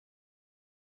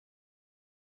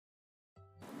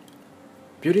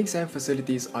Buildings and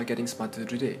facilities are getting smarter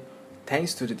today,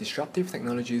 thanks to the disruptive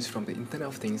technologies from the Internet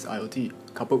of Things IoT,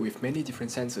 coupled with many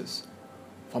different sensors.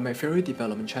 For my Fiori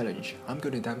development challenge, I'm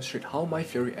going to demonstrate how my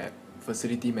Fiori app,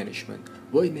 Facility Management,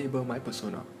 will enable my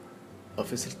persona, a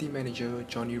facility manager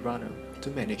Johnny Runner, to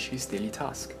manage his daily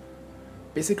task.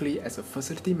 Basically, as a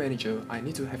facility manager, I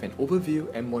need to have an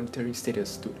overview and monitoring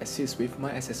status to assist with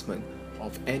my assessment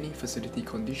of any facility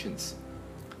conditions.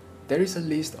 There is a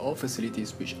list of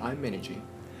facilities which I'm managing,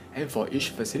 and for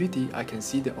each facility I can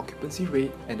see the occupancy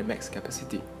rate and the max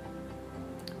capacity.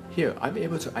 Here, I'm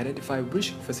able to identify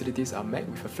which facilities are marked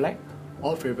with a flag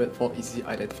or favorite for easy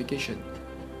identification.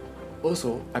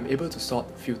 Also, I'm able to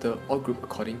sort, filter or group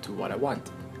according to what I want.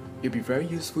 It'll be very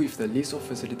useful if the list of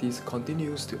facilities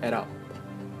continues to add up.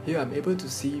 Here I'm able to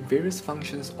see various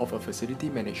functions of a facility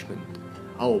management.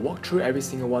 I will walk through every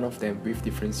single one of them with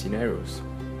different scenarios.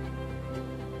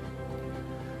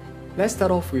 Let's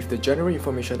start off with the general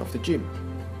information of the gym.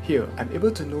 Here, I'm able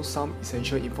to know some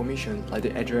essential information like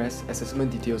the address,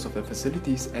 assessment details of the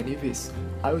facilities, and if it's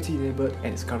IoT enabled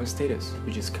and its current status,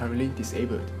 which is currently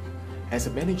disabled. As a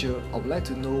manager, I would like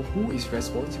to know who is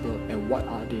responsible and what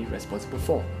are they responsible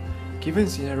for. Given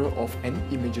the scenario of an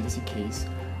emergency case,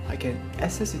 I can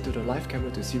access into the live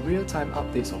camera to see real-time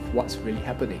updates of what's really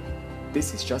happening.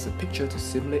 This is just a picture to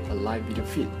simulate a live video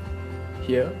feed.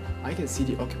 Here, I can see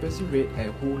the occupancy rate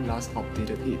and who last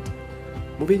updated it.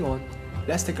 Moving on,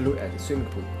 let's take a look at the swimming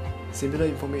pool. Similar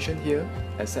information here,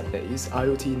 except that it's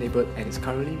IoT enabled and is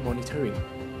currently monitoring.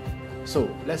 So,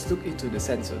 let's look into the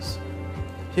sensors.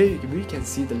 Here we can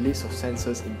see the list of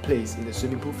sensors in place in the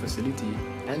swimming pool facility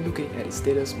and looking at its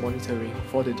status monitoring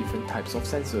for the different types of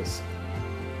sensors.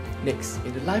 Next,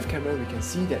 in the live camera we can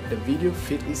see that the video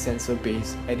feed is sensor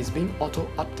based and is being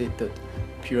auto-updated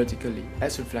periodically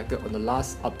as reflected on the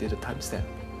last updated timestamp.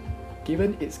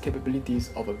 Given its capabilities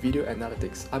of a video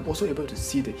analytics, I'm also able to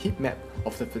see the heat map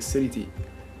of the facility.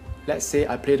 Let's say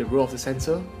I play the role of the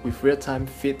sensor with real-time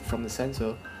feed from the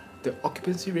sensor. The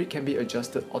occupancy rate can be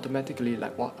adjusted automatically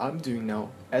like what I'm doing now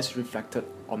as reflected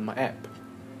on my app.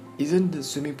 Isn't the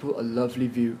swimming pool a lovely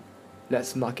view?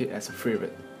 Let's mark it as a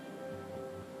favorite.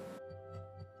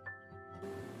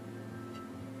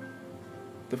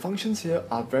 The functions here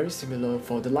are very similar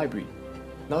for the library.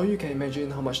 Now you can imagine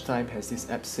how much time has this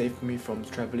app saved me from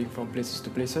traveling from places to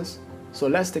places. So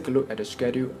let's take a look at the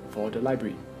schedule for the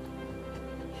library.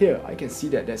 Here I can see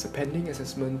that there's a pending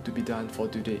assessment to be done for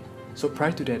today. So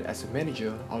prior to that, as a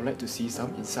manager, I would like to see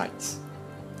some insights.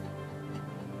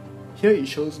 Here it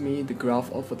shows me the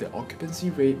graph of the occupancy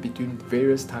rate between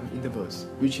various time intervals,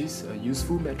 which is a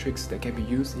useful metrics that can be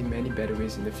used in many better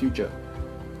ways in the future.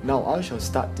 Now I shall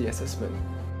start the assessment.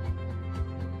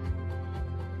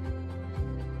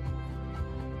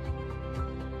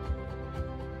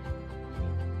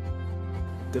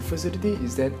 The facility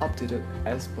is then updated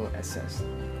as per assessed,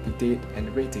 the date and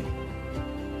the rating.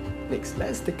 Next,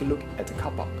 let's take a look at the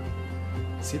car park.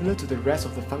 Similar to the rest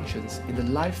of the functions, in the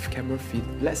live camera feed,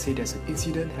 let's say there's an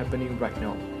incident happening right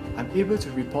now. I'm able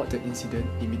to report the incident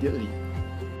immediately.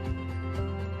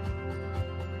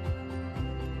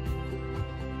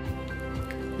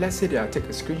 Let's say that I take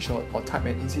a screenshot or type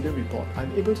an incident report,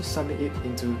 I'm able to submit it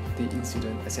into the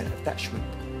incident as an attachment.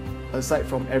 Aside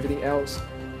from everything else,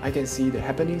 I can see the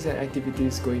happenings and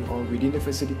activities going on within the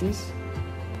facilities.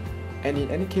 And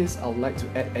in any case, I would like to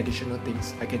add additional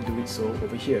things, I can do it so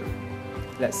over here.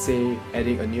 Let's say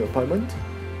adding a new appointment.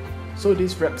 So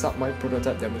this wraps up my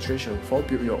prototype demonstration for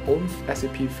Build Your Own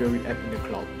SAP Fiori App in the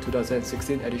Cloud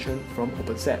 2016 edition from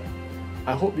openSAP.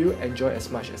 I hope you enjoy as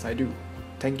much as I do.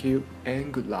 Thank you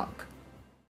and good luck.